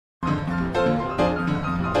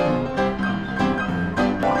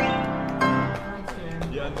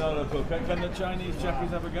Well, can the Chinese chappies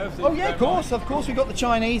have a go? Oh yeah, of course, we've got the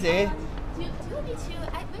Chinese here. Do you want me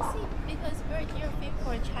to? I will see because we're here film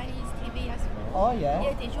for Chinese TV as well. Oh yeah.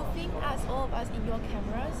 Yeah, did you film us all of us in your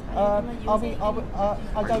cameras? I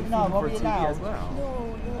don't know. Are we allowed?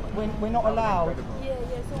 No. We're not allowed. Yeah.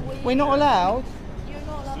 So We're not allowed. You're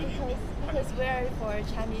not allowed because we're for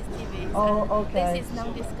Chinese TV. Oh, okay. This is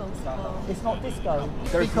non-disclosable. It's not disco.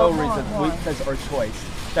 There's no reason. That's our choice.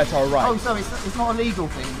 That's our right. Oh, so it's not a legal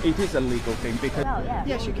thing. It is a legal thing because. Oh, yeah.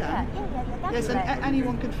 Yes, you can. Yeah, Yes, and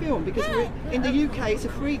anyone can film because in the UK it's a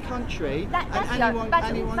free country, and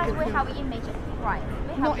anyone can we have film. image, right?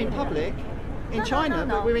 Not in public. In China,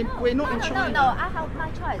 but we're not in China. No, I have my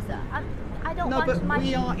choice. I don't want but my.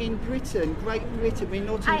 we are in Britain, Great Britain. We're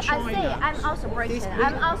not in China. I say I'm also British.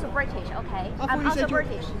 I'm also British. Okay. I'm also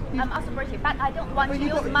British. But I don't want to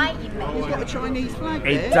use my image. You've got a Chinese flag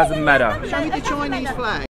there. It doesn't matter. Show me the Chinese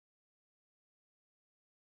flag.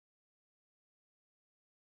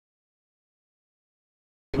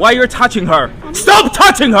 Why you're touching her? Stop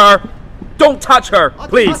touching her! Don't touch her,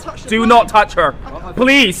 please. Do not touch her,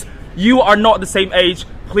 please. You are not the same age.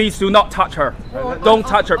 Please do not touch her. Don't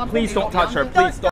touch her. Please don't touch her. Please don't.